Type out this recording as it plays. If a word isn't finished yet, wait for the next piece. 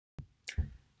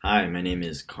Hi, my name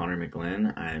is Connor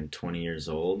McGlynn. I'm 20 years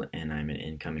old and I'm an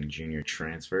incoming junior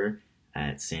transfer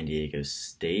at San Diego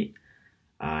State.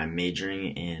 I'm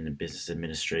majoring in business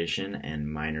administration and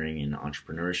minoring in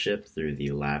entrepreneurship through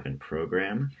the Lavin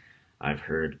program. I've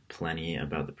heard plenty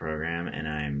about the program and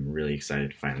I'm really excited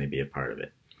to finally be a part of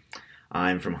it.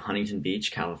 I'm from Huntington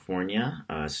Beach, California,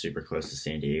 super close to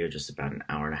San Diego, just about an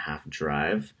hour and a half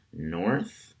drive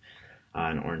north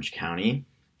in Orange County.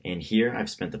 And here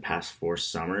I've spent the past 4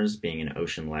 summers being an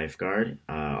ocean lifeguard,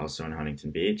 also in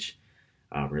Huntington Beach.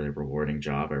 Really rewarding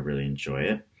job. I really enjoy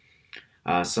it.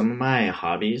 Some of my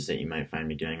hobbies that you might find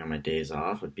me doing on my days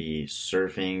off would be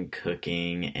surfing,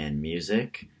 cooking, and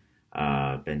music.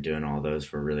 I've been doing all those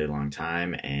for a really long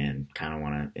time and kind of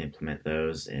want to implement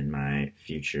those in my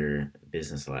future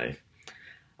business life.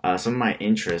 Some of my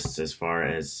interests as far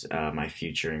as my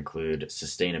future include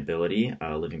sustainability.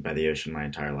 Living by the ocean my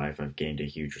entire life, I've gained a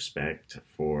huge respect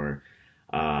for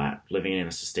living in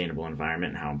a sustainable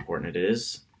environment and how important it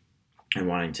is, and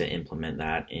wanting to implement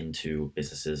that into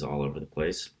businesses all over the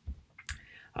place.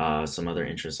 Some other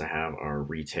interests I have are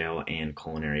retail and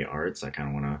culinary arts. I kind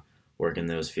of want to work in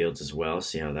those fields as well,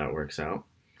 see how that works out.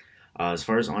 As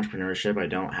far as entrepreneurship, I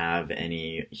don't have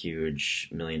any huge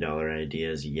 $1 million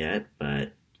ideas yet,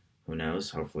 but who knows?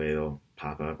 Hopefully it'll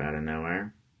pop up out of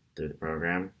nowhere through the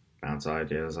program, bounce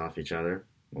ideas off each other.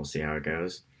 We'll see how it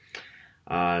goes.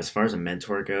 As far as a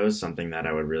mentor goes, something that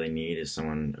I would really need is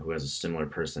someone who has a similar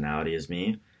personality as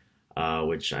me,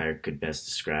 which I could best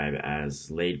describe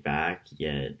as laid back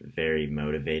yet very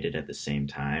motivated at the same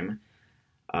time.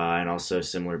 And also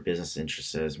similar business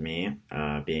interests as me,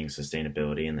 being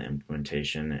sustainability and the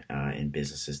implementation in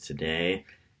businesses today,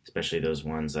 especially those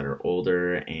ones that are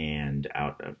older and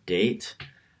out of date.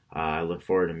 I look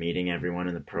forward to meeting everyone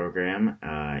in the program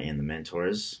and the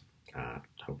mentors.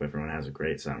 Hope everyone has a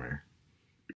great summer.